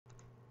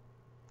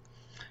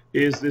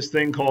is this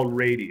thing called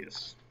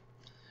Radius.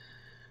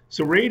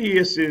 So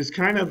Radius is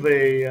kind of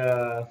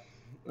a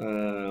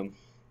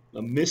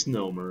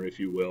misnomer, if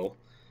you will.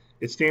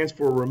 It stands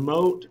for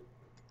Remote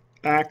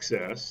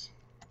Access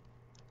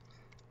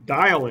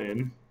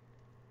Dial-In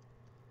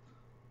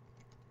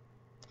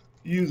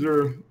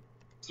User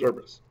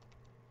Service.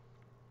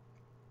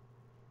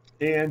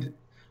 And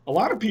a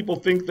lot of people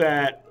think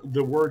that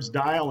the words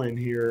dial-in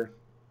here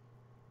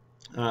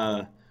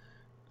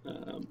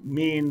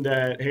mean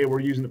that, hey, we're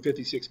using a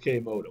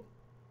 56K modem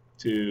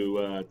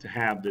to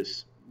have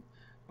this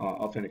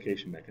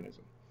authentication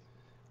mechanism.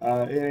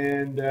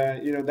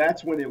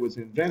 That's when it was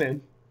invented.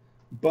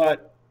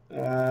 But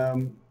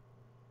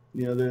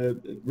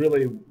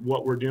really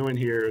what we're doing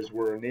here is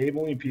we're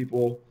enabling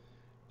people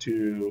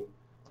to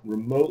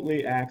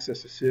remotely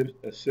access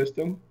a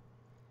system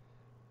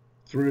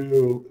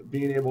through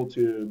being able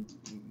to,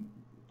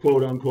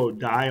 quote unquote,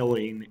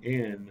 dialing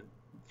in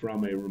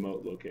from a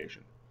remote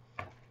location.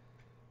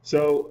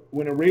 So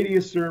when a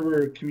Radius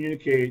server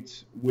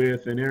communicates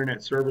with an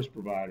internet service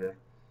provider,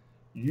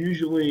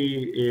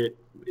 usually it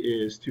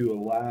is to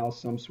allow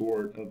some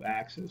sort of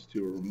access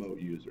to a remote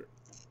user.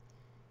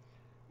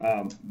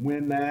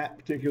 When that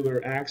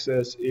particular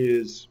access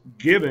is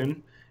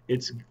given,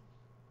 it's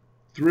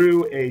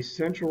through a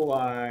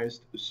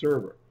centralized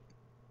server.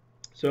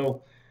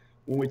 So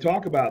when we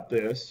talk about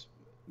this,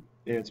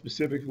 and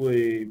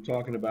specifically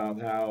talking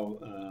about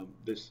how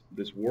this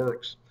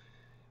works,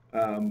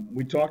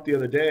 we talked the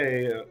other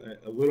day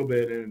a little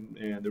bit,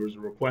 and there was a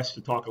request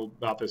to talk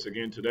about this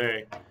again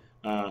today.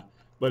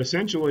 But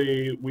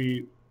essentially,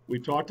 we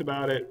talked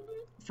about it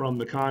from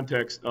the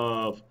context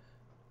of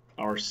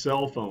our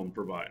cell phone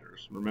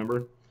providers,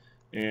 remember?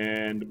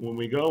 And when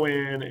we go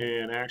in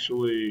and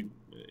actually,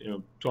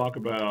 talk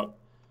about,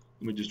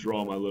 let me just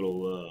draw my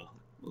little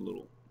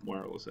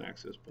wireless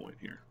access point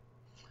here.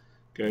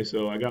 Okay,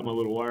 so I got my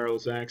little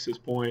wireless access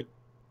point,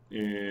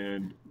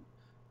 and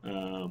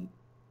I'm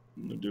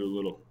gonna do a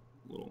little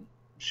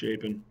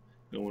shaping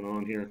going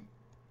on here.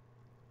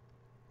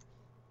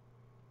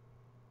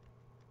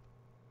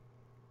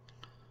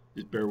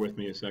 Just bear with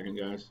me a second,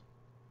 guys,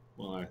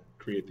 while I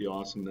create the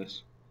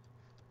awesomeness.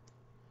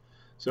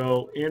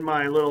 So in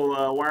my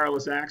little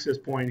wireless access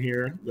point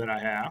here that I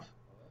have,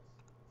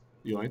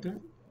 you like that?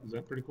 Is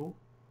that pretty cool?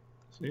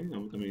 See, I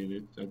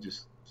mean, I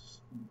just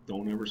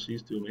don't ever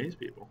cease to amaze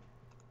people.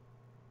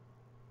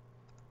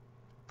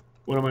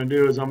 What I'm going to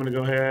do is I'm going to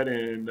go ahead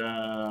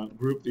and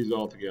group these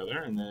all together,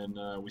 and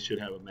then we should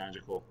have a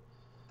magical,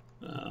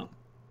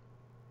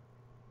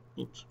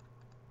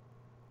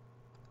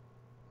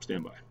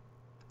 stand by.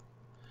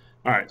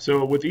 All right,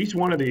 so with each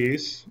one of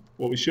these,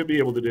 what we should be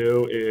able to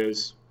do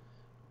is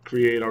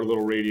create our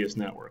little Radius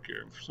network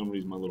here. For some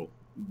reason, my little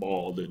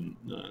ball didn't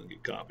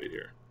get copied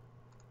here.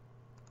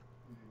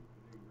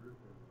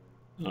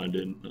 I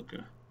didn't,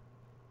 okay.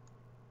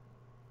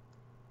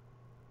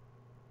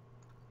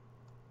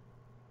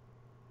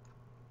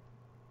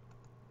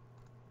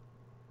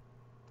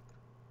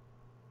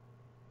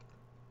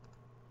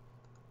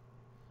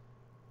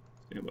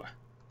 Stand by.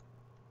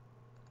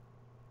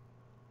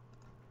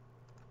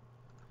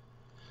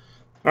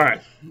 All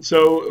right,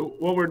 so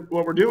what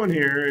we're doing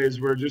here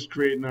is we're just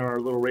creating our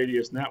little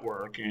Radius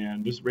network,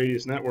 and this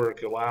Radius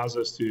network allows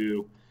us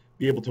to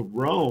be able to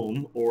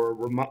roam or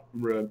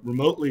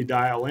remotely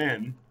dial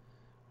in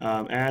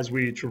as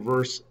we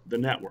traverse the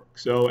network.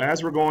 So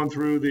as we're going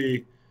through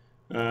the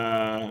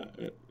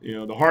the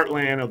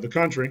heartland of the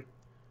country,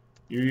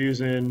 you're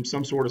using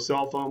some sort of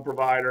cell phone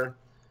provider,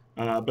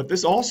 but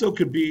this also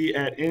could be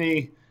at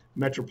any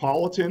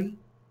metropolitan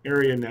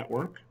area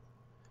network.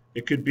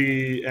 It could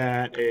be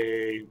at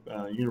a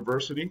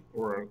university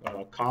or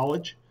a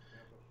college,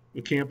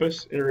 the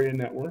campus area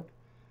network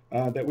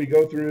that we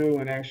go through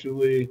and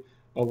actually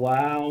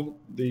allow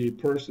the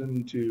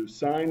person to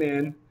sign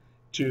in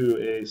to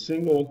a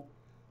single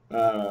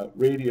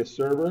Radius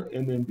server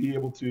and then be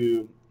able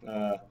to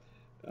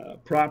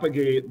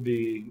propagate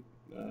the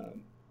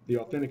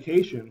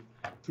authentication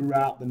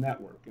throughout the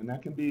network. And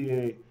that can be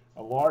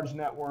a large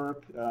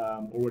network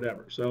or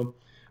whatever. So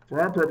for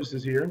our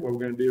purposes here, what we're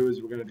going to do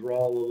is we're going to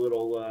draw a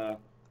little,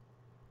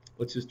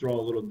 let's just draw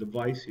a little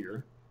device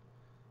here.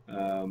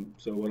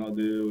 So what I'll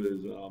do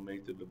is I'll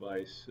make the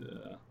device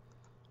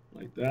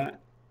like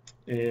that.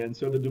 And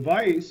so the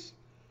device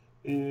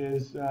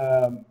is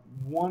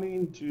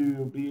wanting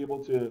to be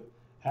able to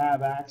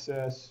have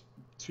access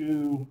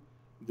to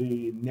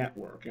the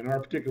network. In our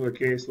particular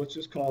case, let's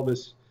just call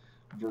this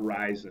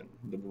Verizon,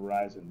 the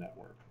Verizon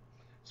network.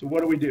 So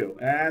what do?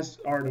 As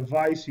our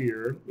device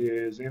here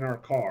is in our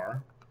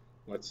car,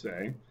 let's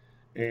say,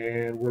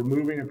 and we're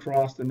moving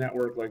across the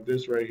network like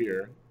this right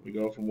here, we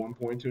go from one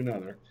point to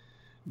another,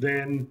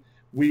 then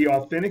we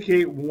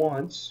authenticate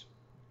once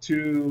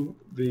to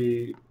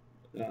the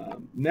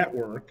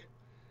network,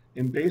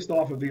 and based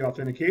off of the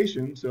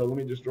authentication, so let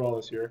me just draw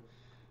this here,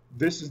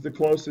 this is the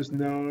closest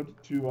node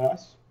to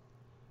us,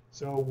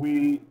 so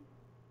we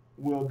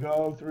will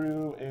go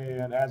through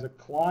and as a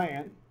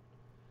client,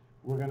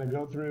 we're going to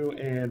go through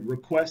and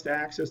request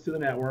access to the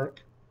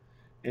network.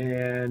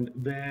 and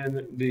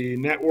then the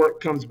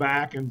network comes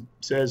back and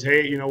says,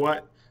 hey, you know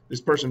what?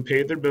 This person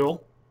paid their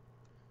bill,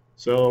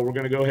 so we're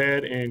going to go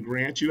ahead and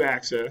grant you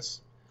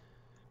access.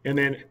 And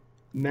then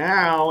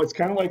now it's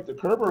kind of like the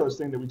Kerberos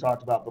thing that we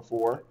talked about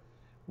before.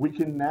 We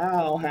can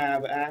now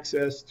have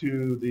access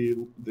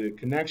to the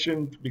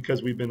connection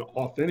because we've been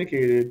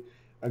authenticated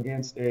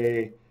against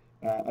a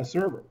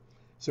server.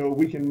 So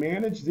we can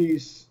manage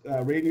these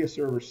Radius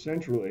servers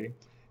centrally,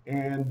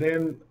 and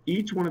then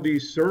each one of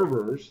these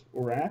servers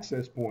or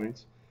access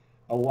points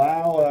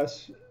allow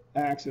us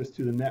access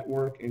to the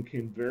network and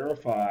can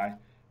verify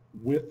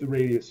with the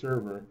Radius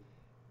server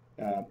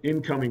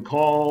incoming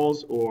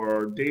calls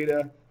or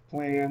data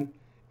plan,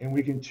 and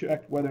we can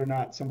check whether or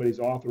not somebody's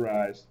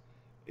authorized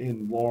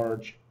in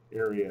large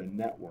area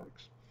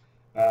networks.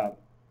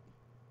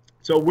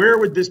 So where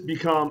would this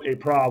become a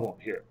problem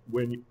here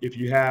if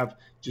you have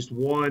just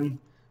one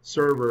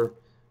server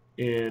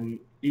in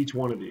each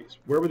one of these?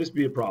 Where would this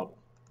be a problem?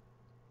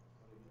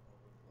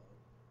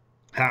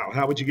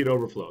 How would you get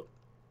overflowed?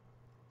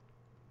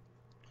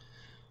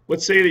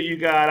 Let's say that you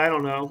got, I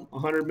don't know,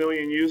 100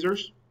 million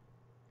users,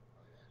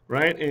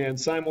 right? And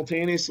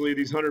simultaneously,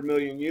 these 100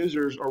 million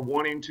users are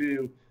wanting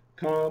to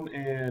come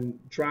and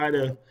try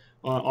to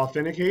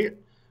authenticate.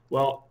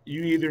 Well,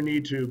 you either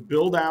need to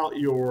build out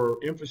your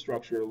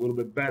infrastructure a little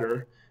bit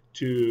better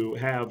to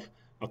have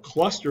a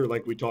cluster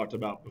like we talked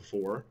about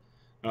before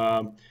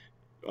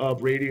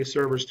of Radius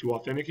servers to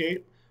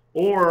authenticate,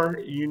 or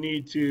you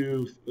need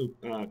to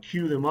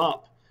queue them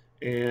up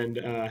and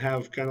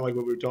have kind of like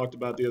what we talked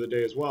about the other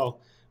day as well,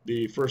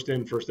 the first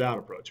in, first out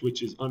approach,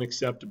 which is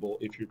unacceptable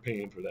if you're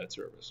paying for that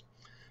service.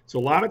 So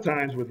a lot of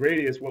times with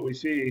Radius, what we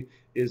see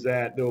is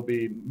that there'll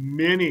be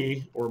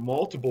many or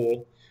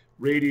multiple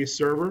Radius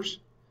servers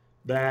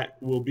that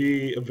will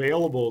be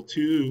available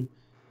to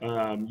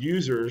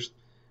users,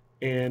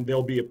 and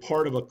they'll be a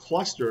part of a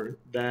cluster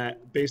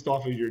that, based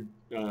off of your,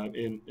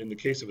 in the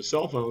case of a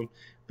cell phone,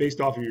 based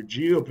off of your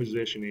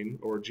geo-positioning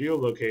or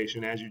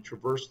geolocation as you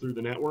traverse through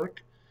the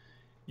network,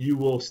 you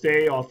will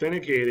stay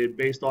authenticated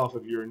based off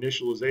of your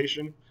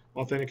initialization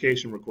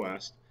authentication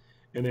request.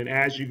 And then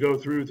as you go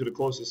through to the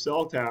closest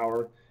cell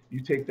tower,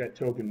 you take that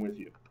token with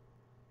you.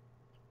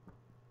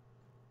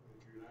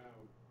 If you have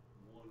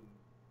one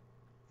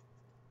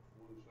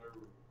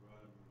server